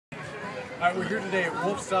All right, we're here today at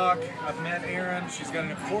Wolfstock. I've met Erin. She's got an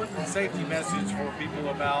important safety message for people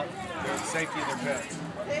about the safety of their pets.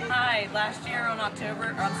 Hi, last year on August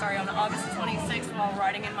 26th, while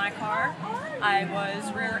riding in my car, I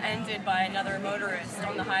was rear-ended by another motorist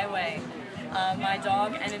on the highway. My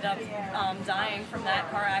dog ended up dying from that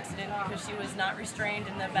car accident because she was not restrained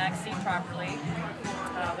in the back seat properly.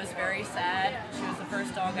 It was very sad. She was the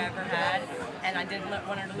first dog I ever had, and I didn't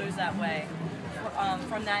want her to lose that way.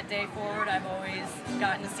 From that day forward, I've always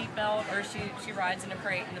gotten a seatbelt, or she rides in a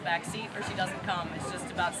crate in the back seat, or she doesn't come. It's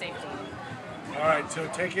just about safety. All right, so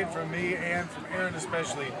take it from me and from Erin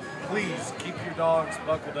especially. Please keep your dogs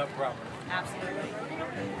buckled up properly. Absolutely.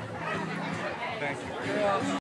 Thank you.